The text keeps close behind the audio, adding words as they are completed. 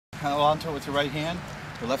onto it with your right hand.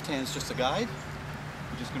 The left hand is just a guide.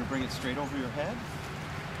 You're just going to bring it straight over your head,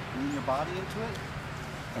 lean your body into it,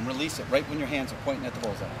 and release it right when your hands are pointing at the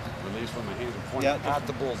bullseye. Release when my hands are pointing at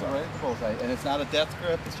the bullseye. Right at the bullseye. And it's not a death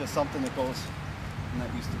grip, it's just something that goes, I'm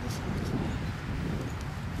not used to this.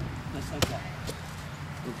 Just like that.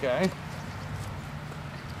 Okay.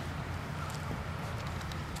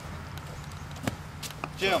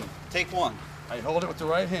 Jim, take one. I hold it with the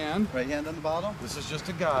right hand. Right hand on the bottom. This is just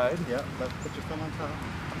a guide. Yeah, but put your thumb on top.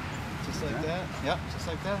 Just like that. Yeah, just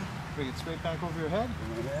like that. Bring it straight back over your head.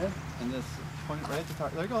 And this point it right at the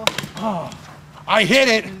top. There you go. Oh, I hit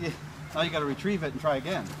it. Now you got to retrieve it and try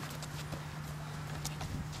again.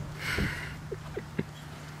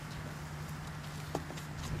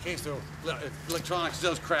 In case the electronics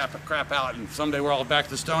does crap out and someday we're all back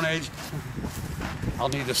to the Stone Age, I'll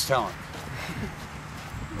need this talent.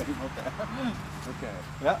 Okay.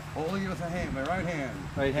 Yeah. Holding it with the hand, my right hand.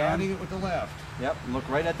 Right hand. Guiding it with the left. Yep. And look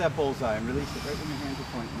right at that bullseye and release it right when your hands are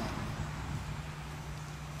pointing up.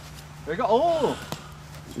 There you go. Oh!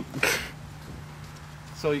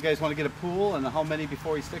 So you guys want to get a pool, and how many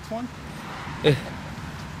before he sticks one?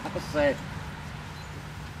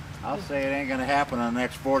 I'll say it ain't gonna happen on the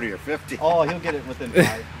next 40 or 50. Oh, he'll get it within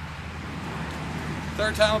 5.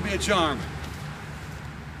 Third time will be a charm.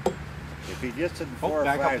 If he gets it in 4 or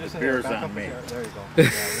 5, the beer's on me. There you go.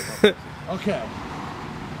 Yeah, Okay.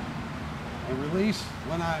 And release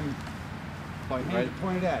when I'm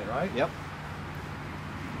pointed at it, right? Yep.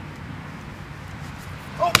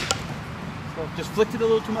 Oh! So just flicked it a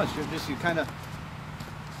little too much. You kind of.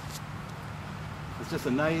 It's just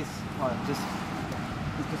a nice, it's just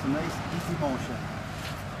a nice easy motion.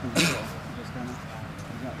 Just kind of.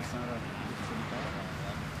 It's not a.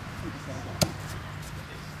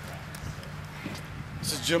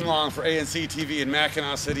 This is Jim Long for ANCTV in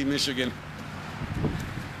Mackinac City, Michigan.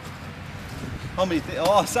 How many?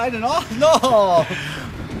 Signing off? No.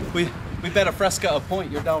 We bet a Fresca a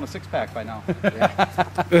point. You're down a 6-pack by now.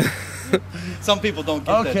 Yeah. Some people don't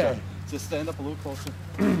get that. Joke. Just stand up a little closer.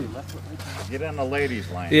 Left foot right. Get on the ladies'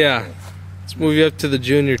 line. Yeah. Let's move you up to the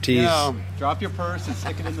junior tees. Yeah. Drop your purse and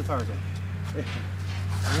stick it in the target.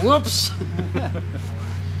 Whoops. Nice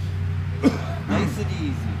and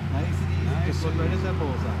easy. Nice and easy. Just look right at that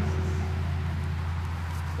bullseye.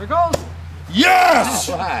 There it goes. Yes!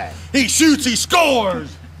 Right. He shoots, he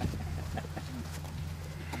scores!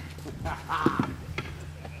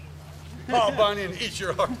 Paul Bunyan, eat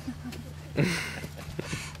your heart.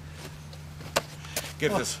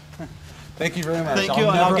 Get this. Thank you very much. Thank you,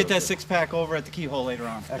 and I'll get that 6-pack over at the keyhole later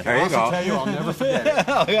on. There you go. Tell you, I'll never forget it.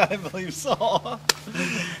 Oh, yeah, I believe so.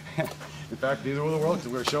 In fact, neither will the world,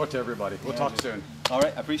 because we'll show it to everybody. We'll talk soon. All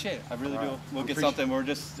right, I appreciate it. I really do. We'll get something. We're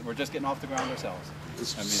just getting off the ground ourselves.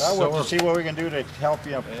 We'll see what we can do to help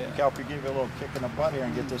you give you a little kick in the butt here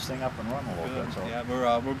and get this thing up and running a little bit. So. Yeah,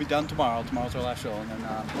 we'll be done tomorrow. Tomorrow's our last show, and then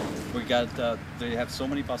we got they have so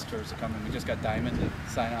many bus tours that come in. We just got Diamond to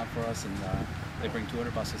sign on for us, and they bring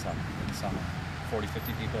 200 buses up in the summer, 40,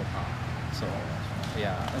 50 people a pop. So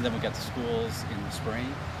yeah, and then we got the schools in the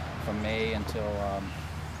spring, from May until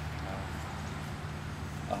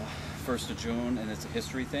 1st of June, and it's a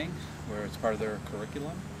history thing where it's part of their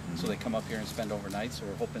curriculum. So they come up here and spend overnight, so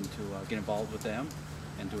we're hoping to get involved with them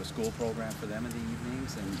and do a school program for them in the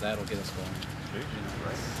evenings, and that'll get us going.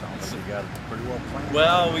 Sounds like you got it pretty well planned.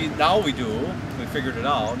 Well, now we do. We figured it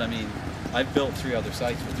out. I mean, I've built 3 other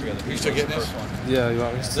sites for 3 other people. You still getting this? Yeah, you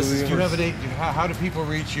want me to Do you have how do people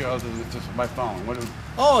reach you other than just by phone?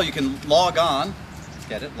 Oh, you can log on.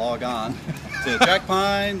 Get it? Log on to Jack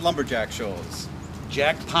Pine Lumberjack shows.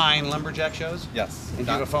 Jack Pine Lumberjack shows? Yes. And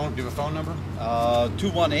do you have a phone number?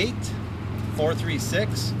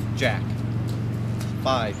 218-436-JACK.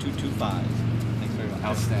 5225. Thanks very much.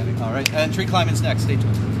 Outstanding. All right, and tree climbing's next. Stay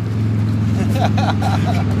tuned.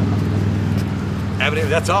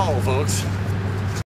 That's all, folks.